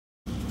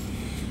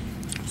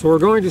So we're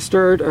going to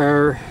start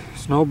our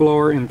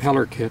Snowblower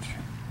Impeller kit.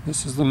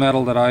 This is the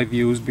metal that I've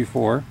used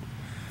before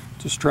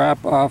to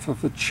strap off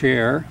of a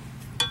chair,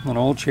 an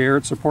old chair.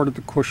 It supported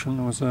the cushion.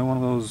 It was one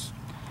of those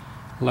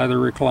leather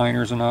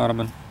recliners and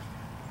ottoman,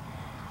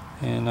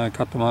 and I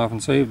cut them off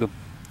and saved them.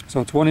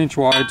 So it's 1 inch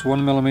wide, it's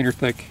 1 millimeter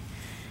thick.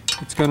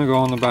 It's going to go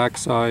on the back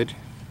side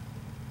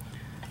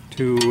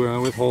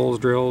with holes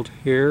drilled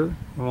here,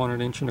 1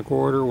 1/4 inches,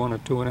 1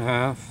 at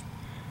 2.5,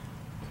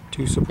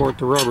 to support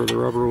the rubber. The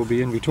rubber will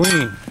be in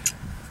between.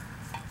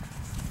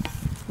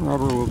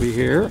 Rubber will be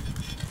here,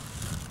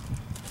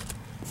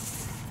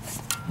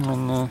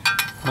 and the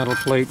metal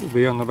plate will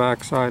be on the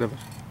back side of it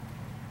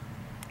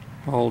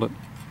to hold it.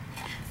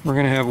 We're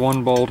going to have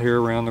one bolt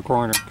here around the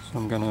corner, so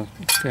I'm going to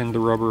extend the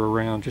rubber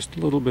around just a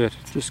little bit,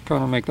 just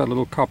kind of make that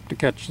little cup to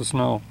catch the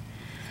snow.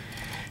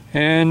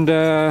 And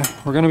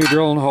we're going to be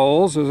drilling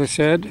holes, as I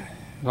said.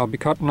 I'll be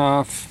cutting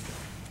off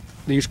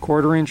these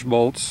 1/4 inch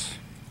bolts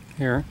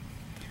here.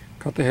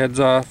 Cut the heads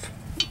off,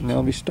 and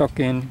they'll be stuck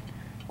in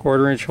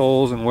 1/4 inch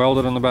holes and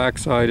welded on the back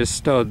side as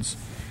studs.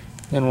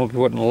 Then we'll be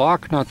putting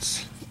lock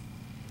nuts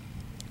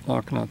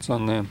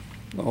on them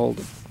to hold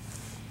it.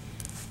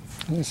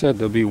 As I said,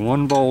 there'll be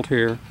one bolt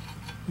here.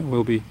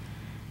 The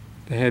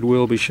head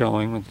will be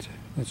showing.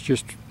 That's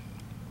just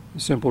a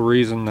simple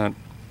reason that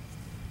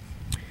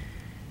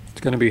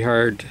it's going to be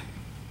hard,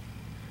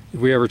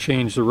 if we ever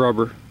change the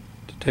rubber,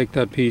 to take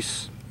that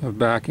piece of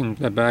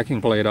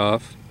backing plate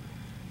off.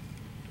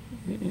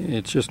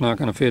 It's just not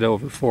going to fit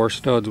over 4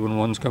 studs when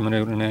one's coming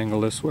out at an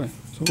angle this way.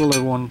 So we'll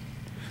have one.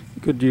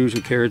 You could use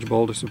a carriage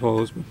bolt, I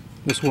suppose, but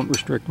this won't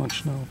restrict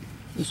much snow.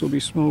 This will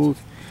be smooth.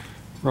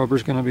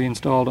 Rubber's going to be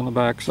installed on the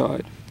back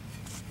side.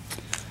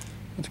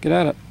 Let's get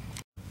at it.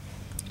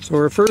 So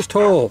our first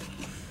hole.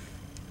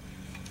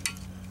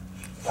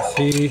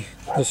 See,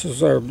 this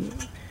is our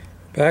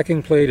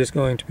backing plate is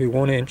going to be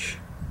 1 inch.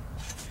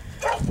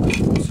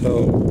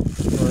 So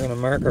we're going to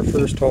mark our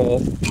first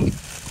hole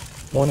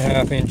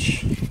 1/2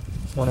 inch,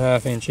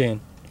 1/2 inch in,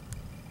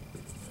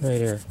 right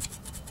here.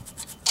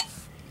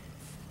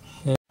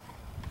 And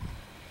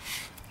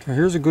so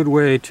here's a good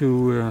way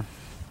to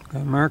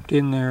got marked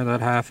in there,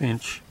 that 1/2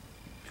 inch.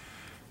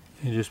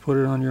 You just put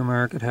it on your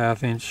mark at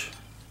 1/2 inch.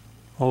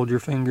 Hold your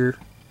finger.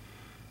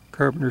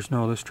 Carpenters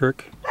know this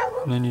trick.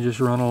 And then you just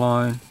run a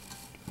line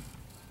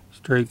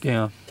straight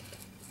down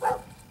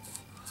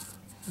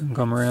and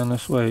come around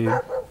this way.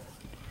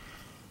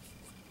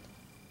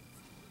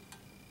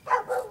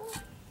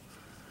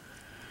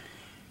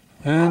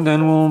 And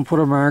then we'll put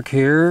a mark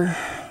here,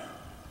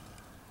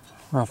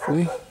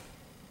 roughly.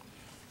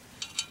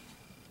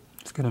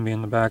 It's going to be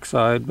in the back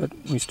side, but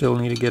we still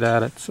need to get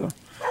at it, so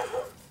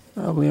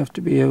probably have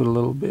to be out a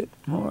little bit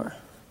more,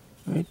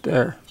 right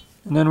there.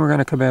 And then we're going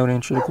to come out 1.25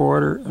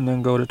 inches, and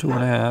then go to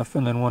 2.5,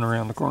 and then one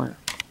around the corner.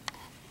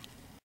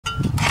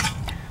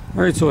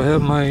 Alright, so I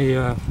have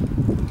my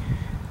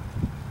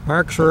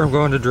marks where I'm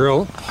going to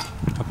drill.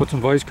 I'll put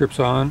some vice grips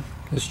on.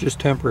 It's just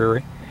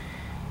temporary.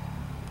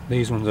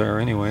 These ones are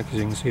anyway, because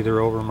you can see they're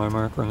over my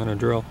marker I'm going to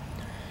drill.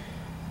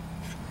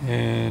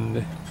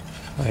 And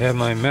I have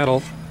my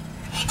metal.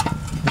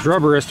 The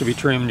rubber has to be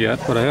trimmed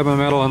yet, but I have my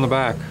metal on the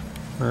back,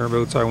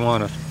 whereabouts I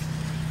want it.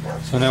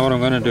 So now what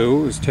I'm going to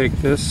do is take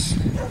this,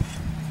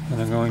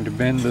 and I'm going to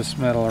bend this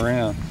metal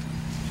around.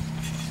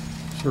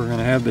 So we're going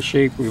to have the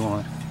shape we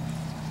want.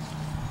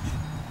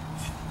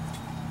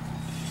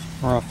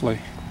 Roughly.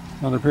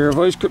 Another pair of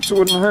vice grips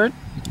wouldn't hurt.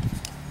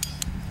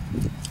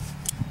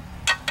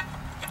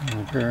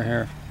 And a pair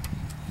here.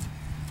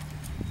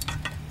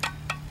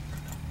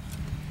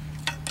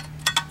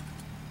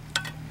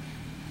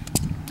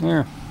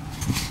 There.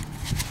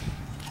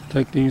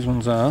 Take these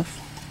ones off.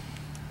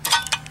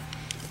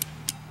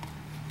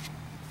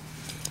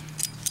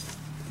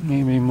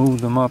 Maybe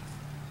move them up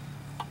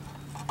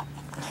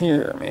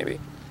here, maybe.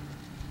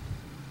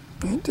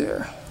 Right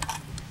there.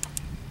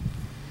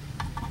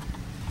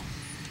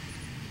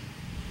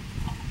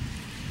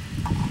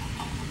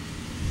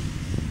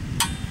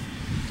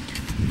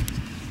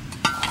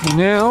 And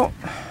now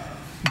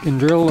you can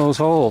drill those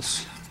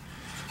holes.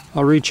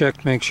 I'll recheck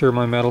to make sure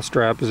my metal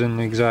strap is in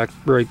the exact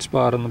right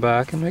spot on the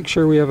back, and make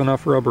sure we have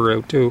enough rubber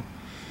out too.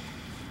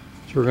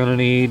 So we're going to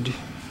need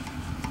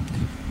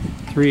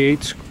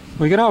 3/8.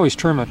 We can always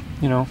trim it,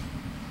 you know.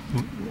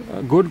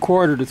 A good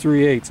 1/4 to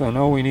 3/8. I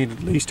know we need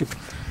at least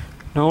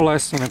no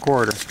less than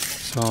 1/4.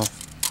 So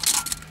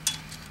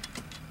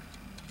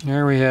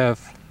there we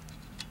have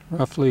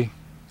roughly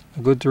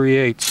a good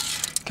 3/8.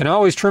 Can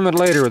always trim it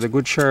later with a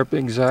good sharp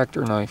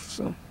X-Acto knife.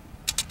 So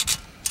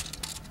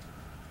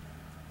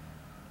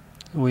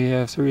we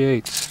have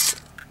 3/8.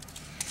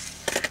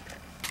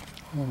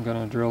 I'm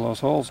gonna drill those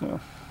holes now.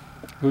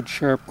 Good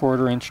sharp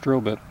 1/4 inch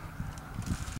drill bit.